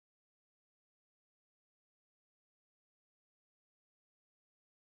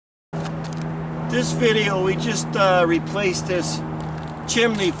This video, we just replaced this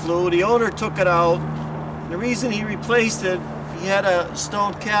chimney flue. The owner took it out. The reason he replaced it, he had a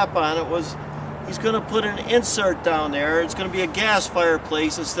stone cap on it, was he's going to put an insert down there. It's going to be a gas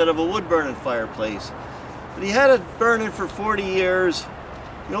fireplace instead of a wood burning fireplace. But he had it burning for 40 years.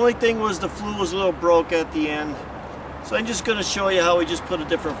 The only thing was the flue was a little broke at the end. So I'm just going to show you how we just put a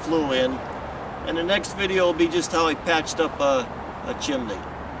different flue in. And the next video will be just how I patched up a chimney.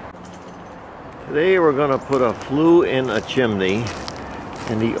 Today we're going to put a flue in a chimney,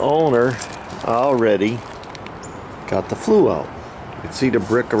 and the owner already got the flue out. You can see the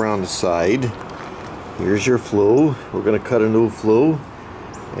brick around the side. Here's your flue. We're going to cut a new flue,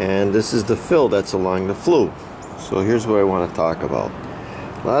 and this is the fill that's along the flue. So here's what I want to talk about.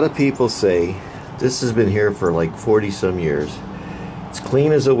 A lot of people say this has been here for like 40 some years. It's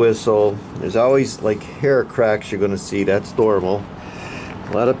clean as a whistle. There's always like hair cracks you're going to see. That's normal.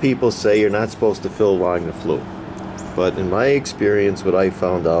 A lot of people say you're not supposed to fill along the flue. But in my experience, what I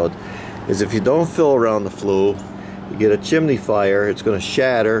found out is if you don't fill around the flue, you get a chimney fire, it's going to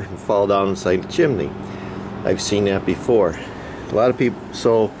shatter and fall down inside the chimney. I've seen that before. A lot of people,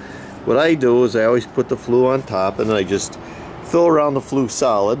 so what I do is I always put the flue on top and I just fill around the flue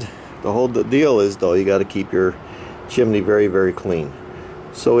solid. The whole deal is though, you got to keep your chimney very, very clean.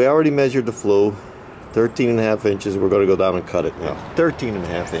 So we already measured the flue, 13.5 inches. We're going to go down and cut it now.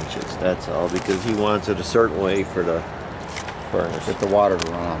 13.5 inches, that's all, because he wants it a certain way for the furnace. Get the water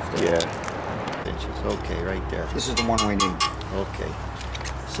to run off there. Yeah. Inches, okay, right there. This is the one we need. Okay.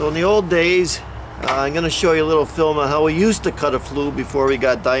 So in the old days, I'm going to show you a little film of how we used to cut a flue before we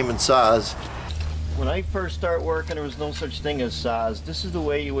got diamond saws. When I first started working, there was no such thing as saws. This is the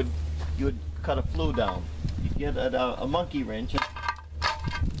way you would cut a flue down. You get a monkey wrench and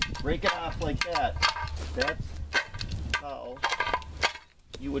break it off like that. That's how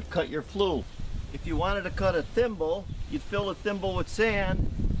you would cut your flue. If you wanted to cut a thimble, you'd fill a thimble with sand,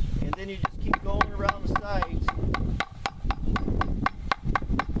 and then you just keep going around the sides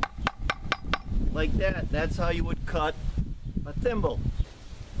like that. That's how you would cut a thimble.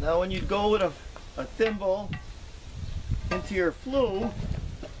 Now when you go with a thimble into your flue,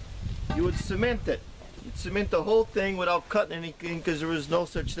 you would cement it. You'd cement the whole thing without cutting anything, because there was no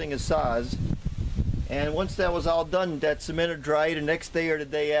such thing as saws. And once that was all done, that cement would dry. The next day or the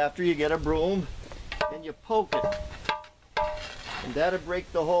day after, you get a broom and you poke it. And that'll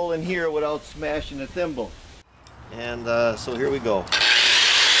break the hole in here without smashing the thimble. And so here we go.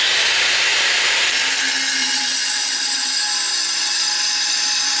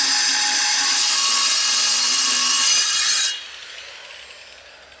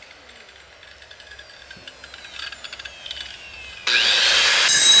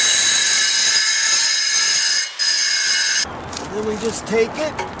 Then we just take it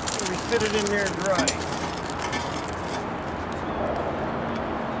and we fit it in there dry.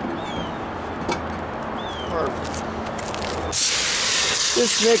 Perfect.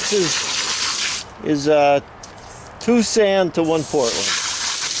 This mix is 2 sand to 1 Portland.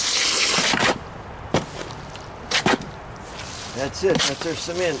 That's it. That's our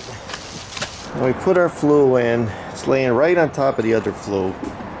cement. When we put our flue in, it's laying right on top of the other flue.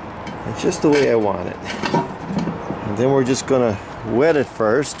 It's just the way I want it. And then we're just going to wet it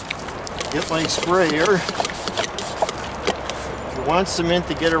first. Get my sprayer. If you want cement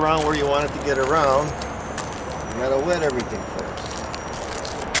to get around where you want it to get around, you got to wet everything first.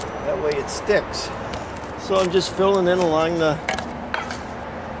 That way it sticks. So I'm just filling in along the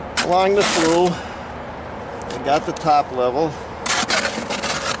flue. I got the top level.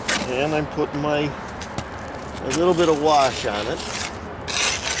 And I'm putting a little bit of wash on it.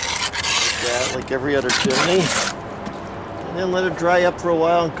 Like that, like every other chimney. And then let it dry up for a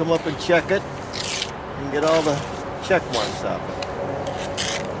while and come up and check it and get all the check marks off it.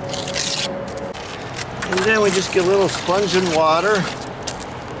 And then we just get a little sponge and water,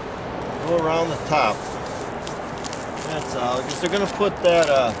 go around the top. That's all, because they're going to put that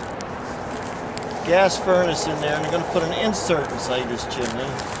gas furnace in there, and they're going to put an insert inside this chimney.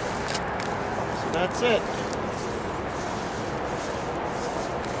 So that's it.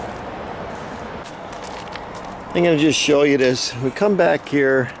 I'm going to just show you this. We come back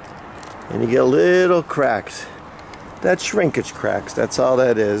here and you get little cracks. That's shrinkage cracks. That's all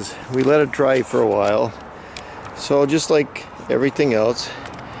that is. We let it dry for a while. So just like everything else,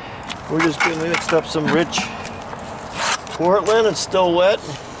 we're just going to mix up some rich Portland. It's still wet.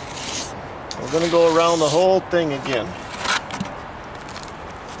 We're going to go around the whole thing again.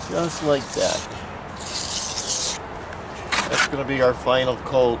 Just like that. That's going to be our final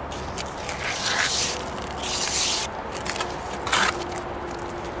coat.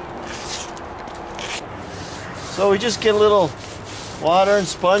 So we just get a little water and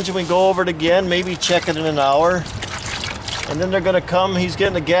sponge and we go over it again, maybe check it in an hour. And then they're gonna come, he's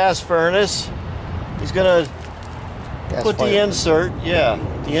getting a gas furnace. He's gonna put the insert, the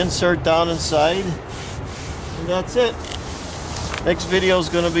insert down inside. And that's it. Next video is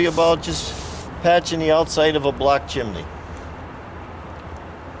gonna be about just patching the outside of a block chimney.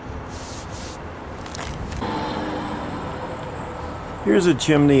 Here's a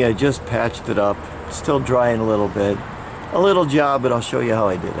chimney, I just patched it up. It's still drying a little bit. A little job, but I'll show you how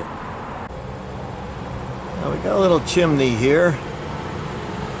I did it. Now we got a little chimney here.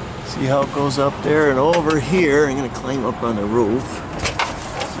 See how it goes up there and over here. I'm gonna climb up on the roof.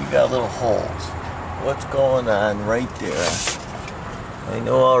 So you got little holes. What's going on right there? I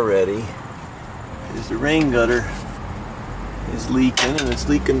know already. Is the rain gutter is leaking, and it's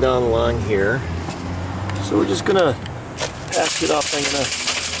leaking down along here. So we're just gonna patch it up. I'm gonna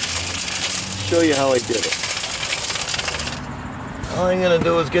show you how I did it. All I'm gonna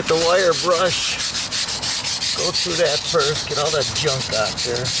do is get the wire brush, go through that first, get all that junk out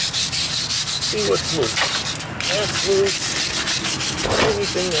there, see what's loose. That's loose.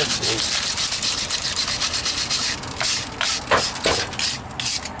 Anything that's loose.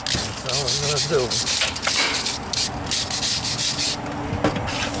 That's all I'm gonna do.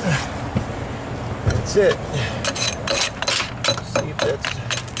 That's it. See if that's...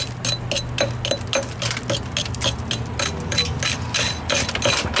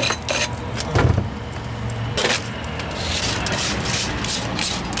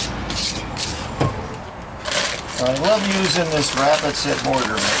 I love using this rabbit set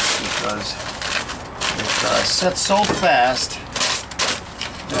mortar mix because it sets so fast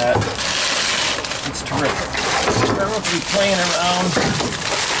that it's terrific. I don't have to be playing around.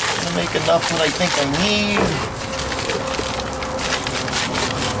 I'm going to make enough that I think I need.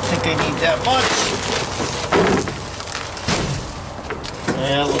 I think I need that much.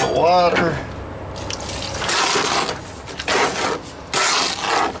 And a little water.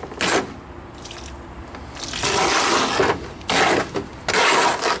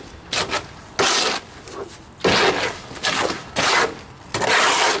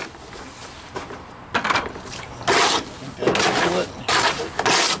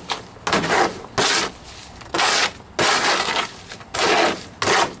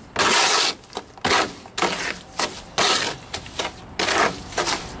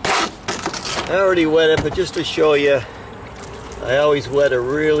 I already wet it, but just to show you, I always wet it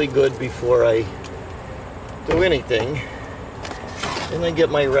really good before I do anything. Then I get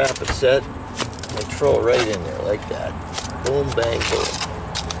my rapid set, I throw it right in there like that. Boom, bang, boom.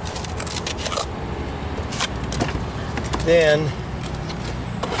 Then,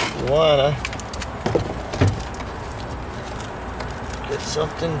 you wanna get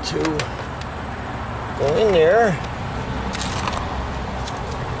something to go in there.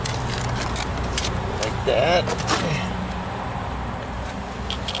 That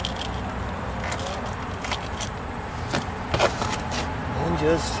and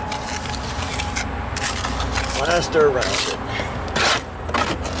just plaster around it.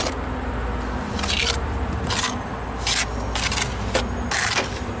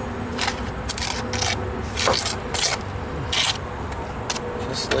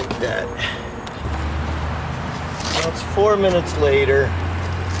 Just like that. Now it's 4 minutes later.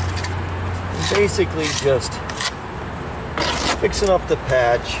 Basically just fixing up the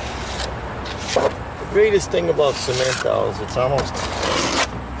patch. The greatest thing about cement though is it's almost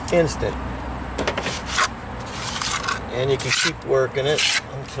instant. And you can keep working it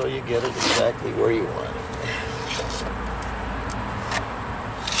until you get it exactly where you want it.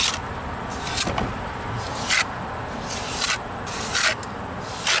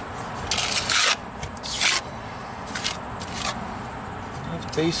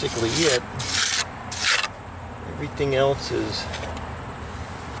 That's basically it. Everything else is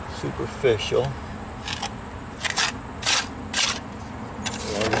superficial.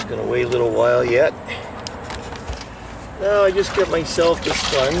 And I'm just going to wait a little while yet. Now I just get myself the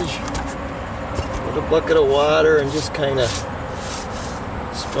sponge with a bucket of water and just kind of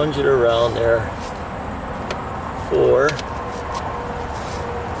sponge it around there for the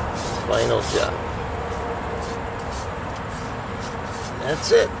final job.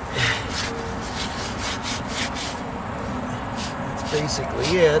 That's it. Basically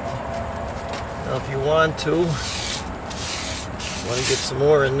it. Now if you want to get some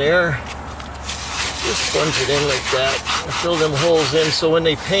more in there, just sponge it in like that and fill them holes in so when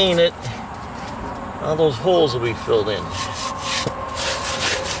they paint it, all those holes will be filled in.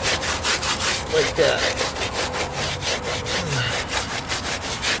 Like that.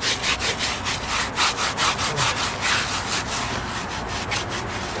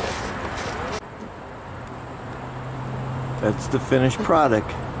 That's the finished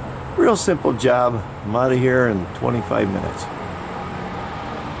product. Real simple job. I'm out of here in 25 minutes.